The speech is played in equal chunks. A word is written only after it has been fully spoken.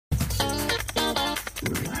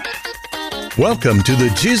Welcome to the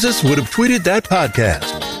Jesus Would Have Tweeted That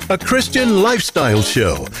podcast, a Christian lifestyle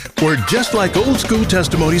show where, just like old school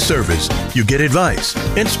testimony service, you get advice,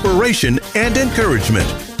 inspiration, and encouragement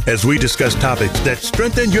as we discuss topics that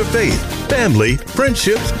strengthen your faith, family,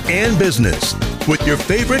 friendships, and business with your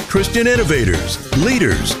favorite Christian innovators,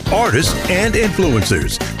 leaders, artists, and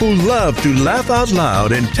influencers who love to laugh out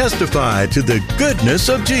loud and testify to the goodness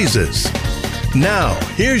of Jesus. Now,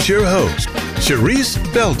 here's your host, Sharice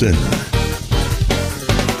Belton.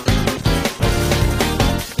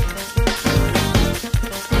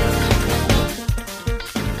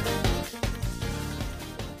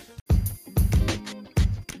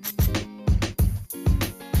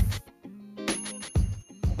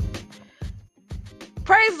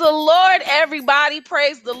 Praise the Lord, everybody.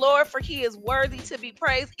 Praise the Lord, for he is worthy to be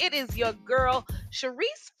praised. It is your girl,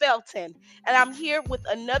 Sharice Felton, and I'm here with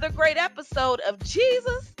another great episode of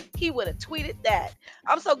Jesus. He would have tweeted that.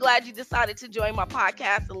 I'm so glad you decided to join my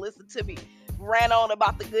podcast and listen to me rant on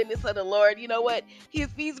about the goodness of the Lord. You know what?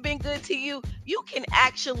 If he's been good to you, you can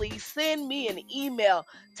actually send me an email.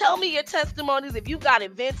 Tell me your testimonies. If you got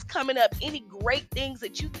events coming up, any great things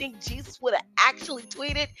that you think Jesus would have actually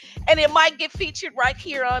tweeted, and it might get featured right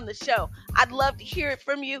here on the show. I'd love to hear it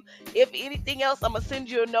from you. If anything else, I'm going to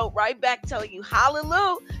send you a note right back telling you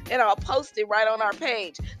hallelujah, and I'll post it right on our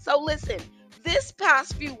page. So listen, this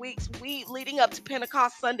past few weeks, leading up to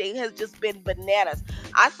Pentecost Sunday has just been bananas.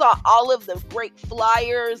 I saw all of the great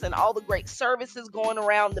flyers and all the great services going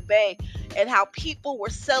around the Bay, and how people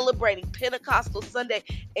were celebrating Pentecostal Sunday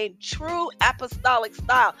in true apostolic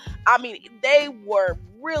style. I mean, they were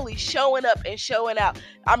really showing up and showing out.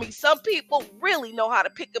 I mean, some people really know how to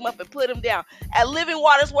pick them up and put them down. At Living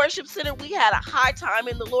Waters Worship Center, we had a high time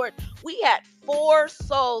in the Lord. We had 4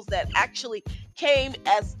 souls that actually came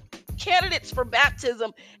as candidates for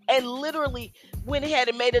baptism and literally went ahead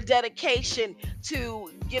and made a dedication to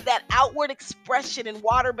give that outward expression in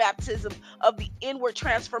water baptism of the inward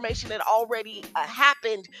transformation that already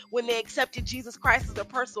happened when they accepted Jesus Christ as their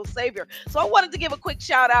personal savior. So I wanted to give a quick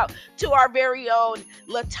shout out to our very own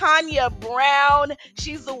LaTanya Brown.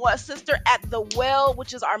 She's the one sister at The Well,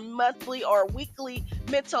 which is our monthly or weekly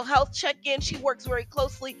mental health check-in. She works very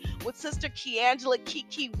closely with Sister Keangela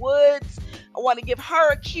Kiki Woods. I want to give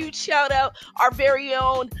her a huge shout out. Our very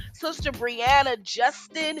own Sister Brianna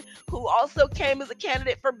Justin, who also came as a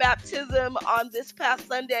candidate for baptism on this past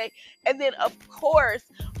Sunday. And then, of course,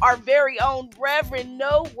 our very own Reverend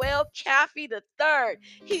Noel Caffey III.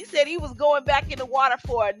 He said he was going back in the water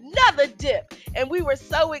for another dip. And we were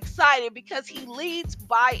so excited because he leads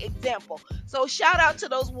by example. So shout out to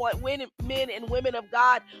those men and women of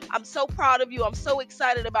God. I'm so proud of you. I'm so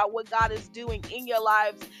excited about what God is doing in your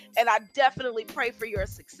lives. And I definitely pray for your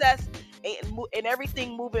success and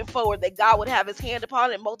everything moving forward, that God would have his hand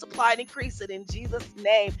upon it, multiply and increase it in Jesus'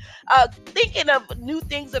 name. Thinking of new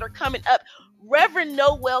things that are coming up, Reverend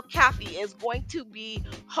Noel Caffey is going to be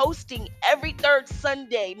hosting every third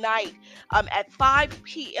Sunday night at 5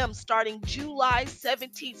 p.m. starting July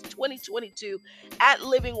 17th, 2022 at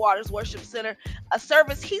Living Waters Worship Center, a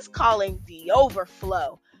service he's calling The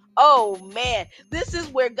Overflow. Oh man, this is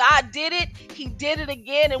where God did it. He did it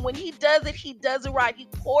again. And when he does it right. He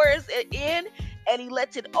pours it in and he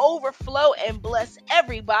lets it overflow and bless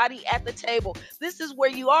everybody at the table. This is where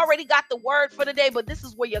you already got the word for the day, but this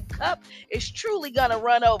is where your cup is truly going to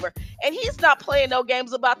run over. And he's not playing no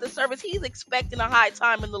games about the service. He's expecting a high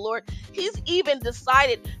time in the Lord. He's even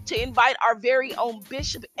decided to invite our very own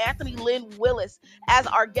Bishop Anthony Lynn Willis as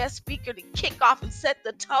our guest speaker to kick off and set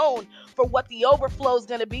the tone for what the overflow is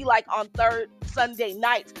going to be like on third Sunday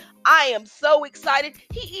nights. I am so excited.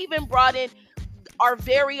 He even brought in our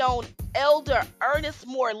very own Elder Ernest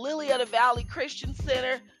Moore, Lily of the Valley Christian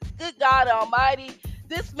Center. Good God Almighty.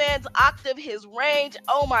 This man's octave, his range,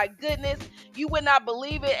 oh my goodness, you would not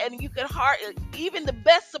believe it. And you could even the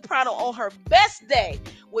best soprano on her best day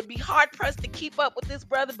would be hard pressed to keep up with this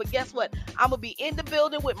brother. But guess what? I'm going to be in the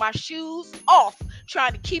building with my shoes off,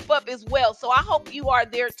 trying to keep up as well. So I hope you are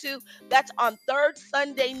there too. That's on third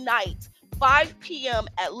Sunday night, 5 p.m.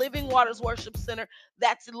 at Living Waters Worship Center.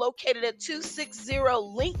 That's located at 260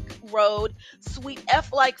 Link Road, Suite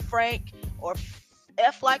F like Frank, or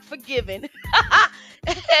F like Forgiven,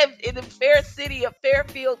 in the fair city of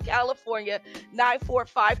Fairfield, California,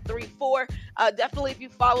 94534. Definitely, if you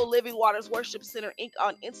follow Living Waters Worship Center Inc.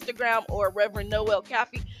 on Instagram or Reverend Noel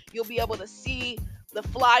Caffey, you'll be able to see the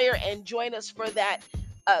flyer and join us for that,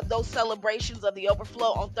 those celebrations of the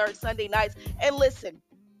overflow on third Sunday nights. And listen,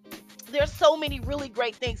 there's so many really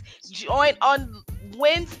great things. Join on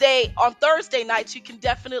Thursday nights. You can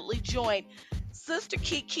definitely join Sister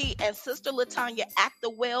Kiki and Sister Latanya at the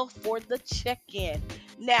well for the check-in.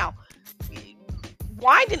 Now,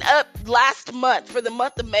 winding up last month for the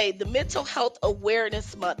month of May, the Mental Health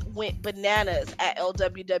Awareness Month went bananas at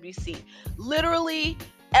LWWC. Literally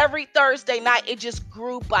every Thursday night, it just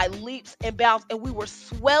grew by leaps and bounds, and we were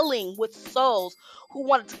swelling with souls who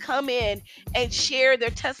wanted to come in and share their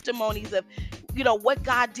testimonies of, what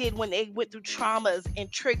God did when they went through traumas and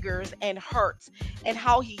triggers and hurts, and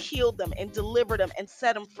how He healed them and delivered them and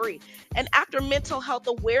set them free. And after Mental Health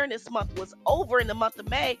Awareness Month was over in the month of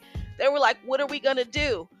May, they were like, what are we going to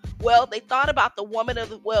do? Well, they thought about the woman of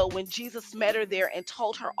the well when Jesus met her there and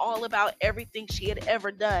told her all about everything she had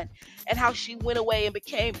ever done, and how she went away and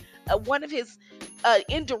became one of his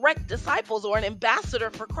indirect disciples, or an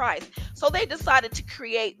ambassador for Christ. So they decided to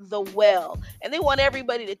create the well, and they want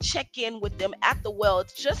everybody to check in with them at the well.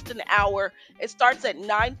 It's just an hour. It starts at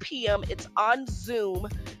 9 p.m. It's on Zoom.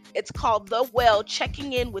 It's called The Well,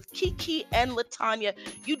 checking in with Kiki and Latanya.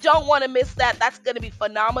 You don't want to miss that. That's going to be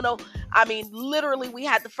phenomenal. I mean, literally, we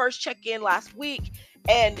had the first check-in last week,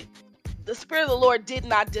 and the Spirit of the Lord did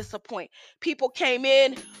not disappoint. People came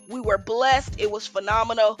in. We were blessed. It was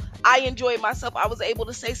phenomenal. I enjoyed myself. I was able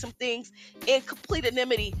to say some things in complete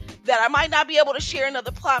anonymity that I might not be able to share in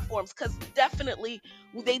other platforms, because definitely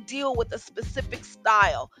they deal with a specific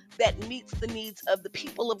style that meets the needs of the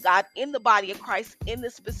people of God in the body of Christ in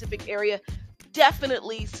this specific area.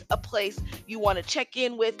 Definitely a place you want to check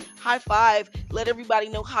in with, high five, let everybody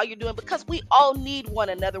know how you're doing, because we all need one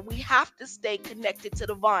another. We have to stay connected to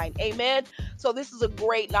the vine. Amen. So this is a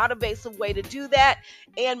great, not invasive way to do that,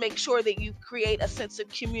 and make sure that you create a sense of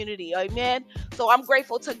community. Amen. So I'm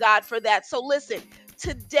grateful to God for that. So listen,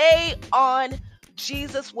 today on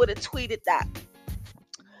Jesus Would Have Tweeted That.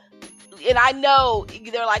 And I know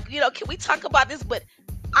they're like, can we talk about this? But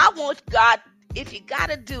I want God, if you got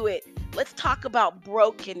to do it, let's talk about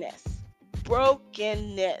brokenness.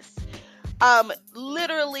 Brokenness.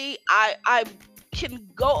 Literally, I can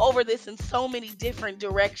go over this in so many different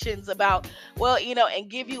directions about, and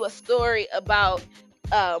give you a story about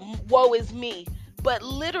woe is me. But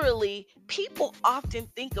literally, people often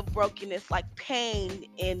think of brokenness like pain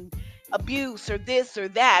and abuse or this or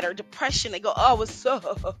that or depression. They go, oh, I was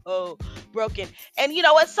so broken. And you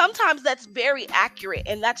know what? Sometimes that's very accurate,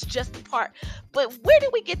 and that's just the part. But where do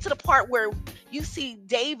we get to the part where you see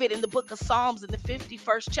David in the book of Psalms in the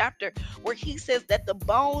 51st chapter, where he says that the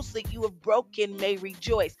bones that you have broken may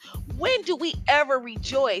rejoice? When do we ever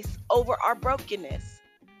rejoice over our brokenness?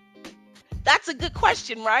 That's a good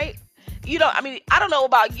question, right? I don't know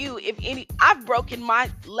about you. I've broken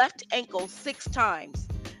my left ankle 6 times.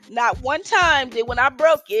 Not one time when I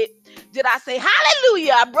broke it, did I say,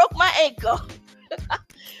 hallelujah, I broke my ankle.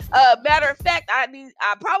 Matter of fact, I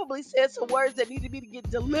probably said some words that needed me to get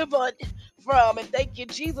delivered from, and thank you,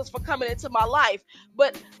 Jesus, for coming into my life.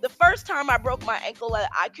 But the first time I broke my ankle,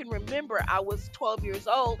 I can remember I was 12 years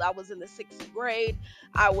old. I was in the 6th grade.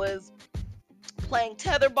 I was playing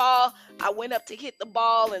tetherball. I went up to hit the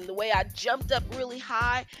ball, and the way I jumped up really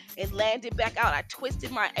high and landed back out, I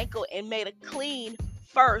twisted my ankle and made a clean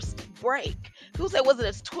first break. People say, was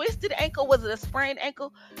it a twisted ankle? Was it a sprained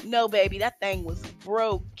ankle? No, baby, that thing was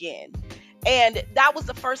broken. And that was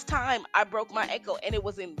the first time I broke my ankle, and it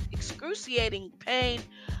was in excruciating pain.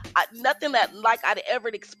 Nothing like I'd ever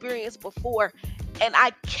experienced before. And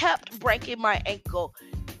I kept breaking my ankle,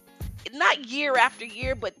 not year after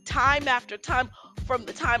year, but time after time, from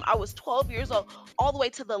the time I was 12 years old all the way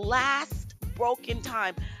to the last broken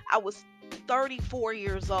time I was 34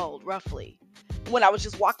 years old, roughly, when I was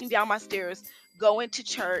just walking down my stairs, going to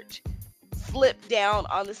church, slipped down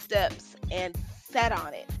on the steps and sat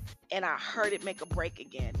on it, and I heard it make a break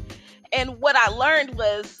again. And what I learned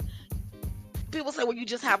was, people say, well, you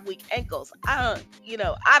just have weak ankles. I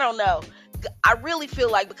don't know. I really feel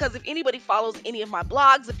like, because if anybody follows any of my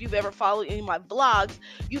blogs, if you've ever followed any of my vlogs,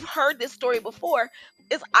 you've heard this story before,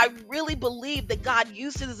 is I really believe that God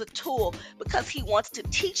used it as a tool because He wants to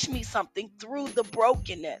teach me something through the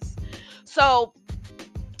brokenness. So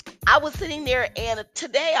I was sitting there, and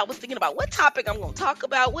today I was thinking about what topic I'm going to talk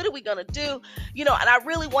about. What are we going to do? And I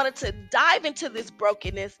really wanted to dive into this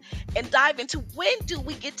brokenness and dive into, when do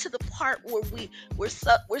we get to the part where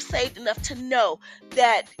we're saved enough to know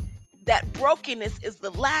that brokenness is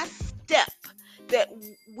the last step that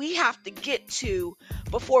we have to get to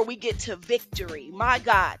before we get to victory. My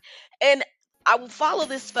God. And I will follow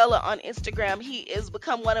this fella on Instagram. He has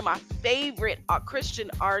become one of my favorite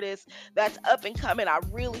Christian artists that's up and coming. I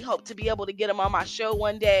really hope to be able to get him on my show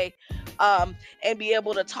one day. and be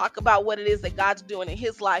able to talk about what it is that God's doing in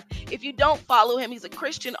his life. If you don't follow him, he's a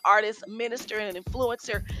Christian artist, minister, and an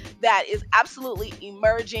influencer that is absolutely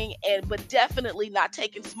emerging and but definitely not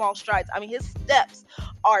taking small strides. I mean, his steps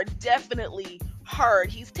are definitely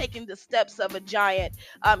heard. He's taking the steps of a giant.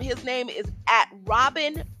 His name is at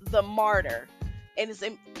Robin the Martyr. And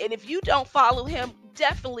if you don't follow him,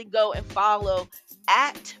 definitely go and follow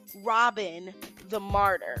at Robin the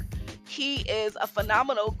Martyr. He is a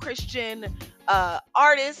phenomenal Christian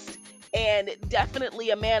artist and definitely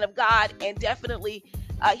a man of God, and definitely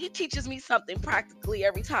he teaches me something practically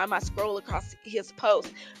every time I scroll across his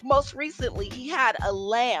posts. Most recently, he had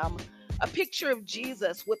a picture of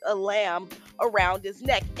Jesus with a lamb around his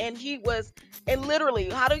neck. And literally,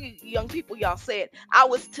 how do you young people, y'all say it? I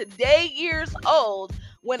was today years old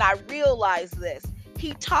when I realized this.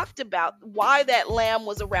 He talked about why that lamb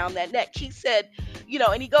was around that neck. He said,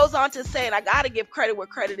 and he goes on to say, and I got to give credit where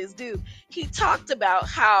credit is due. He talked about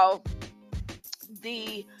how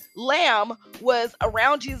the lamb was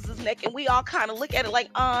around Jesus' neck, and we all kind of look at it like,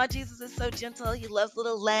 oh, Jesus is so gentle. He loves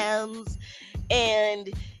little lambs. And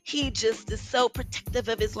he just is so protective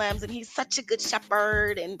of his lambs, and he's such a good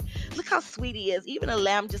shepherd, and look how sweet he is. Even a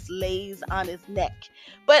lamb just lays on his neck.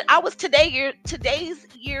 But I was today's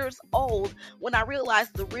years old when I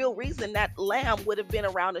realized the real reason that lamb would have been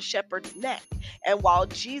around a shepherd's neck, and while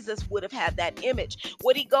Jesus would have had that image.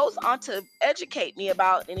 What he goes on to educate me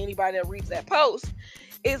about, and anybody that reads that post,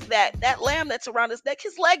 is that lamb that's around his neck,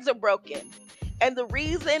 his legs are broken. And the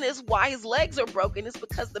reason is why his legs are broken is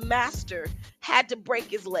because the master had to break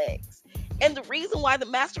his legs. And the reason why the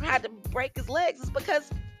master had to break his legs is because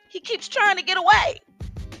he keeps trying to get away.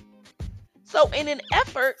 So in an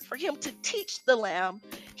effort for him to teach the lamb,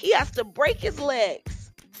 he has to break his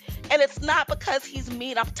legs. And it's not because he's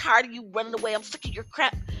mean. I'm tired of you running away. I'm sick of your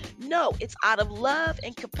crap. No, it's out of love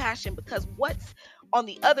and compassion, because what's on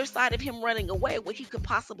the other side of him running away, what he could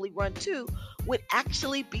possibly run to, would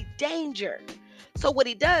actually be danger. So what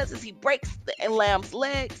he does is he breaks the lamb's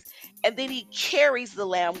legs, and then he carries the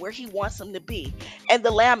lamb where he wants him to be. And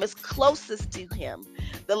the lamb is closest to him.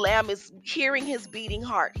 The lamb is hearing his beating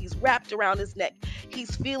heart. He's wrapped around his neck.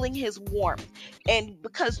 He's feeling his warmth. And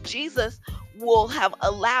because Jesus will have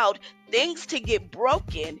allowed things to get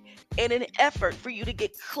broken in an effort for you to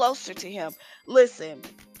get closer to him. Listen,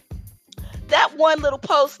 that one little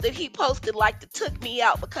post that he posted took me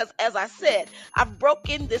out, because as I said, I've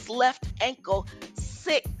broken this left ankle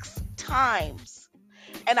 6 times.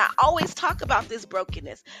 And I always talk about this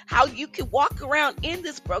brokenness, how you can walk around in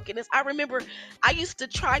this brokenness. I remember I used to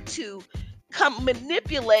try to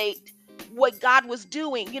manipulate what God was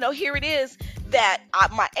doing. Here it is that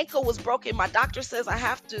my ankle was broken. My doctor says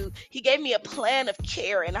he gave me a plan of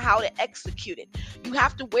care and how to execute it. You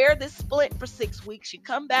have to wear this splint for 6 weeks. You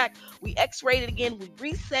come back, we x-rayed it again, we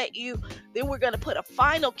reset you. Then we're going to put a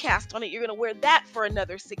final cast on it. You're going to wear that for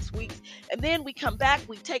another 6 weeks. And then we come back,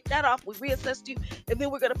 we take that off, we reassess you. And then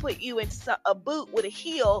we're going to put you in a boot with a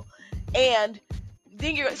heel. And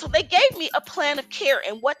so they gave me a plan of care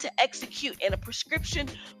and what to execute and a prescription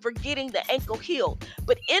for getting the ankle healed.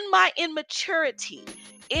 But in my immaturity,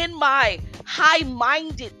 in my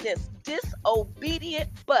high-mindedness, disobedient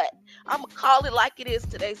butt, I'm going to call it like it is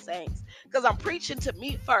today, saints, because I'm preaching to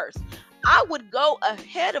me first. I would go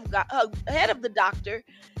ahead of the doctor,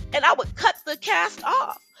 and I would cut the cast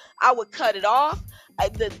off. I would cut it off.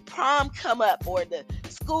 The prom come up, or the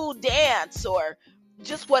school dance, or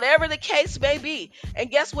just whatever the case may be. And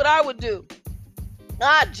guess what I would do?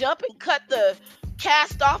 I'd jump and cut the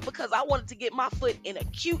cast off, because I wanted to get my foot in a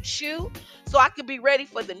cute shoe so I could be ready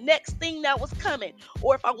for the next thing that was coming.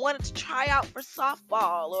 Or if I wanted to try out for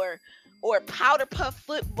softball or powder puff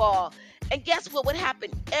football. And guess what would happen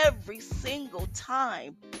every single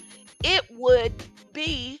time? It would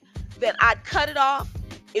be that I'd cut it off.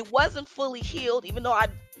 It wasn't fully healed, even though I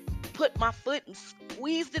put my foot and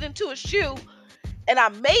squeezed it into a shoe. And I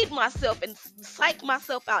made myself and psyched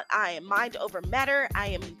myself out. I am mind over matter. I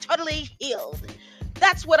am totally healed.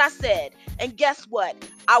 That's what I said. And guess what?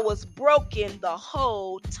 I was broken the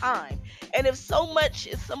whole time. And if so much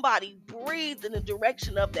as somebody breathed in the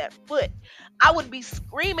direction of that foot, I would be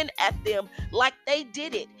screaming at them like they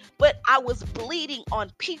did it. But I was bleeding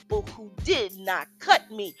on people who did not cut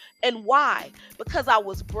me. And why? Because I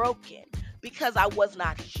was broken. Because I was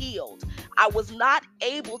not healed. I was not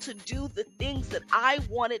able to do the things that I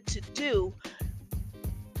wanted to do.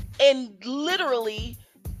 And literally,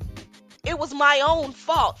 it was my own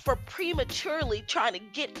fault for prematurely trying to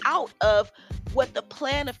get out of what the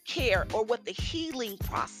plan of care or what the healing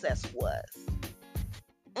process was.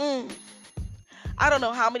 I don't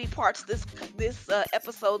know how many parts this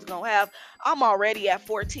episode's gonna have. I'm already at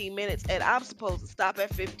 14 minutes, and I'm supposed to stop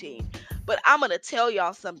at 15. But I'm gonna tell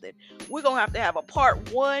y'all something. We're gonna have a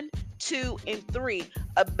part 1, 2, and 3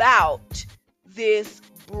 about this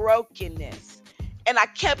brokenness. And I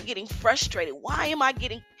kept getting frustrated. Why am I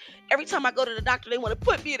getting every time I go to the doctor, they want to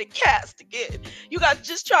put me in a cast again. You guys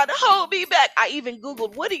just trying to hold me back. I even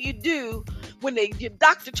Googled, what do you do when your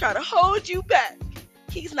doctor try to hold you back?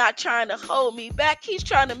 He's not trying to hold me back. He's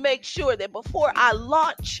trying to make sure that before I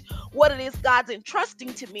launch what it is God's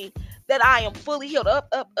entrusting to me, that I am fully healed. Up.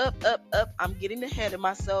 I'm getting ahead of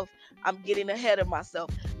myself.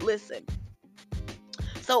 Listen.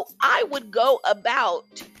 So I would go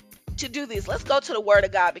about to do this. Let's go to the word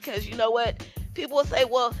of God, because you know what? People will say,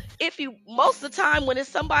 well, most of the time when it's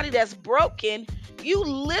somebody that's broken, you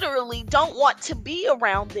literally don't want to be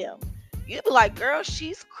around them. You'd be like, girl,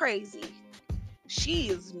 she's crazy. She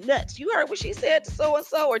is nuts. You heard what she said to so and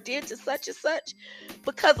so, or did to such and such.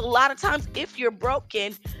 Because a lot of times if you're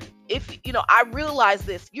broken, I realize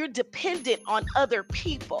this, you're dependent on other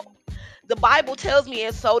people. The Bible tells me,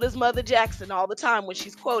 and so does Mother Jackson all the time when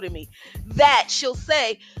she's quoting me, that she'll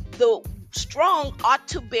say the strong ought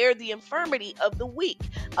to bear the infirmity of the weak.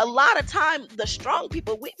 A lot of time, the strong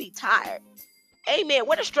people, we be tired. Amen.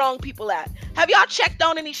 Where the strong people at? Have y'all checked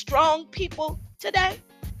on any strong people today?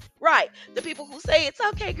 Right. The people who say, it's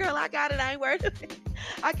okay, girl, I got it. I ain't worried.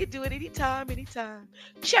 I can do it anytime.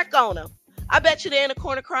 Check on them. I bet you they're in a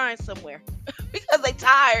corner crying somewhere because they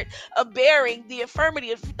tired of bearing the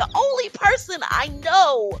infirmity. The only person I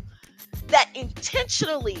know that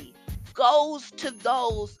intentionally goes to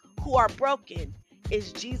those who are broken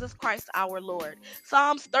is Jesus Christ our Lord.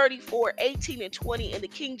 Psalms 34:18-20 in the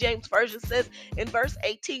King James Version says in verse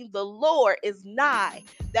 18, the Lord is nigh.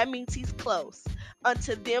 That means he's close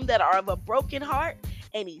unto them that are of a broken heart,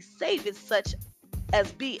 and he saveth such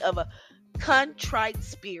as be of a contrite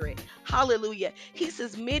spirit. Hallelujah. He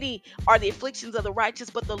says, many are the afflictions of the righteous,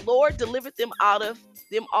 but the Lord delivered them out of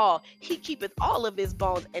them all. He keepeth all of his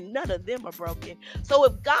bones, and none of them are broken. So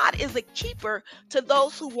if God is a keeper to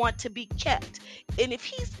those who want to be kept, and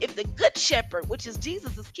if the good shepherd, which is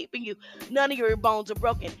Jesus, is keeping you, none of your bones are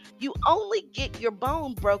broken. You only get your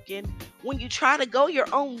bone broken when you try to go your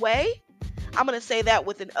own way. I'm going to say that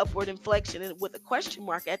with an upward inflection and with a question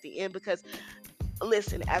mark at the end, because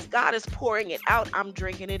listen, as God is pouring it out, I'm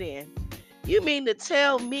drinking it in. You mean to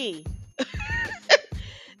tell me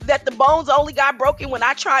that the bones only got broken when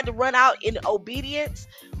I tried to run out in obedience,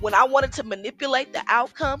 when I wanted to manipulate the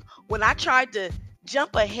outcome, when I tried to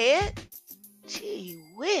jump ahead? Gee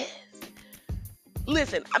whiz.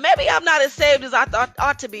 Listen, maybe I'm not as saved as I thought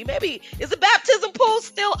ought to be. Maybe, is the baptism pool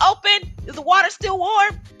still open? Is the water still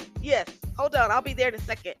warm? Yes. Hold on, I'll be there in a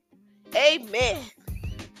second. Amen.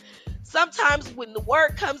 Sometimes when the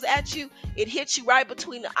word comes at you, it hits you right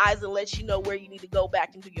between the eyes and lets you know where you need to go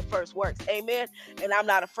back and do your first works. Amen. And I'm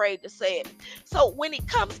not afraid to say it. So when it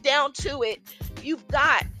comes down to it, you've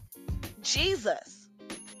got Jesus,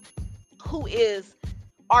 who is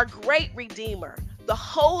our great Redeemer, the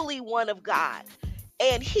Holy One of God.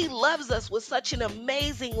 And he loves us with such an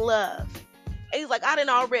amazing love. And he's like, I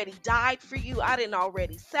didn't already died for you. I didn't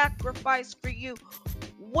already sacrifice for you.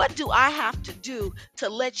 What do I have to do to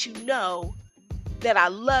let you know that I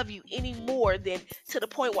love you any more than to the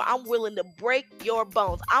point where I'm willing to break your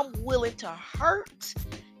bones? I'm willing to hurt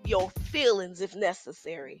your feelings if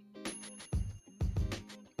necessary.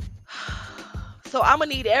 So I'm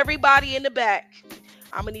going to need everybody in the back.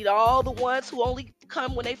 I'm going to need all the ones who only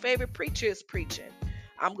come when their favorite preacher is preaching.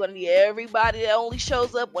 I'm going to need everybody that only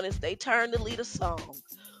shows up when it's their turn to lead a song,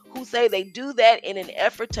 who say they do that in an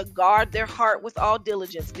effort to guard their heart with all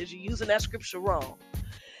diligence, because you're using that scripture wrong.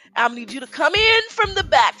 I need you to come in from the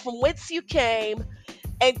back, from whence you came,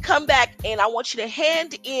 and come back, and I want you to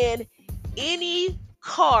hand in any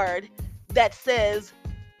card that says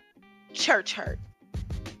church hurt.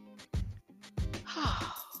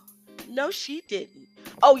 No, she didn't.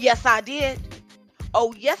 Oh, yes, I did.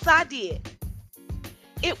 Oh, yes, I did.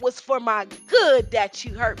 It was for my good that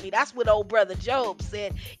you hurt me. That's what old brother Job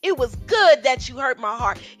said. It was good that you hurt my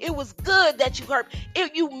heart. It was good that you hurt.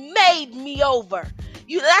 You made me over.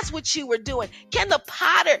 That's what you were doing. Can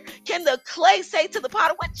the clay say to the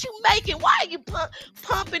potter, what you making? Why are you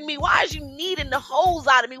pumping me? Why is you kneading the holes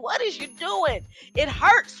out of me? What is you doing? It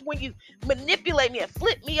hurts when you manipulate me and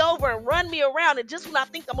flip me over and run me around. And just when I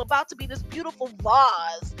think I'm about to be this beautiful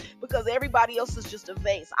vase, because everybody else is just a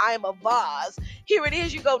vase, I am a vase. Here it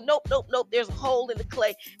is. You go, nope. There's a hole in the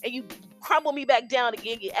clay, and you crumble me back down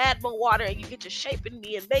again. You add more water, and you get to shaping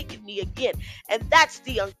me and making me again. And that's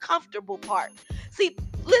the uncomfortable part. See,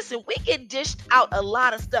 Listen, we get dished out a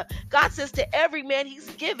lot of stuff. God says to every man he's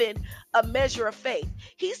given a measure of faith.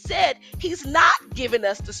 He said he's not given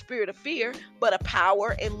us the spirit of fear, but a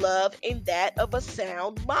power and love and that of a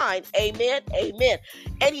sound mind. Amen. Amen.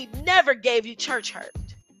 And he never gave you church hurt.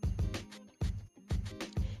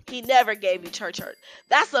 He never gave you church hurt.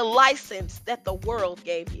 That's a license that the world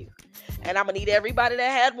gave you. And I'm going to need everybody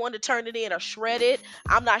that had one to turn it in or shred it.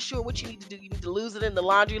 I'm not sure what you need to do. You need to lose it in the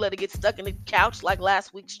laundry, let it get stuck in the couch like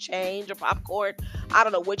last week's change or popcorn. I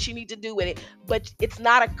don't know what you need to do with it. But it's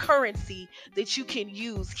not a currency that you can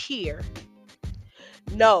use here.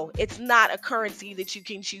 No, it's not a currency that you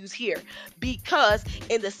can choose here. Because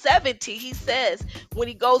in the 70, he says, when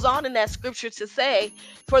he goes on in that scripture to say,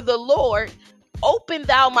 for the Lord, open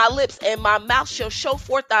thou my lips, and my mouth shall show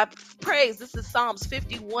forth thy praise. This is Psalms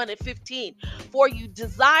 51 and 15. For you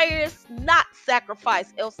desirest not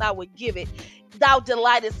sacrifice, else I would give it. Thou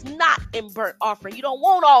delightest not in burnt offering. You don't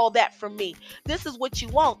want all that from me. This is what you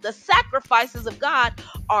want. The sacrifices of God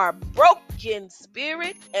are a broken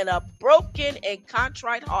spirit and a broken and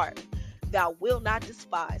contrite heart. Thou will not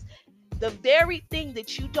despise. The very thing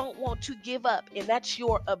that you don't want to give up, and that's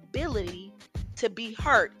your ability to be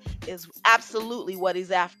hurt, is absolutely what he's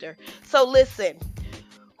after. So listen,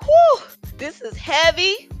 this is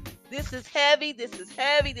heavy. This is heavy. This is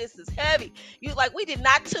heavy. This is heavy. You're like, we did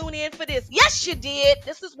not tune in for this. Yes, you did.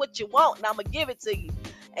 This is what you want, and I'm going to give it to you.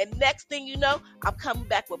 And next thing you know, I'm coming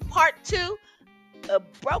back with part 2 of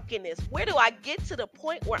brokenness. Where do I get to the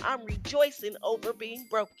point where I'm rejoicing over being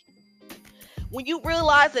broken? When you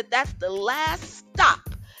realize that that's the last stop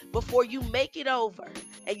before you make it over,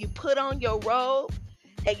 and you put on your robe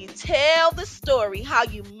and you tell the story how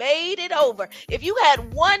you made it over. If you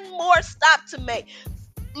had one more stop to make,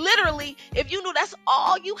 literally, if you knew that's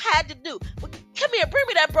all you had to do, well, come here, bring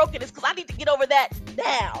me that brokenness, because I need to get over that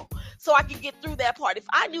now so I can get through that part. If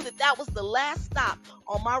I knew that that was the last stop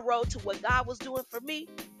on my road to what God was doing for me,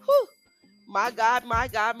 my God, my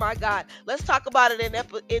God, my God. Let's talk about it in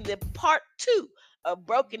the part 2 of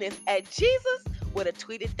brokenness. And Jesus would have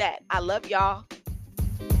tweeted that. I love y'all.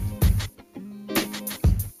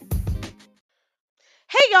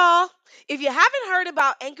 Hey y'all, if you haven't heard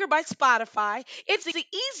about Anchor by Spotify, it's the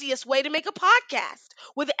easiest way to make a podcast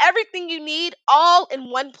with everything you need all in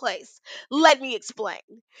one place. Let me explain.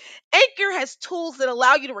 Anchor has tools that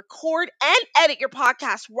allow you to record and edit your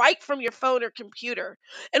podcast right from your phone or computer.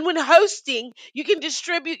 And when hosting, you can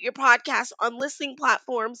distribute your podcast on listening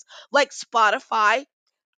platforms like Spotify,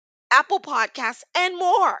 Apple Podcasts, and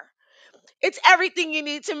more. It's everything you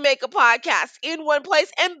need to make a podcast in one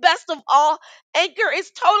place. And best of all, Anchor is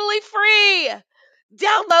totally free.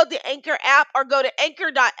 Download the Anchor app or go to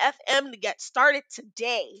anchor.fm to get started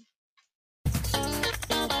today.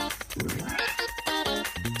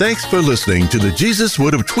 Thanks for listening to the Jesus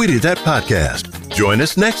Would Have Tweeted That podcast. Join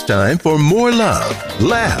us next time for more love,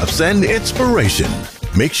 laughs, and inspiration.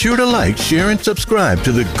 Make sure to like, share, and subscribe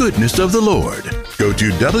to the goodness of the Lord. Go to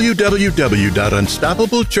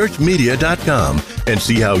www.unstoppablechurchmedia.com and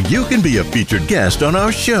see how you can be a featured guest on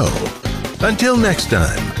our show. Until next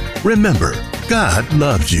time, remember, God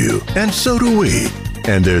loves you, and so do we.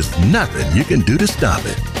 And there's nothing you can do to stop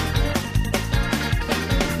it.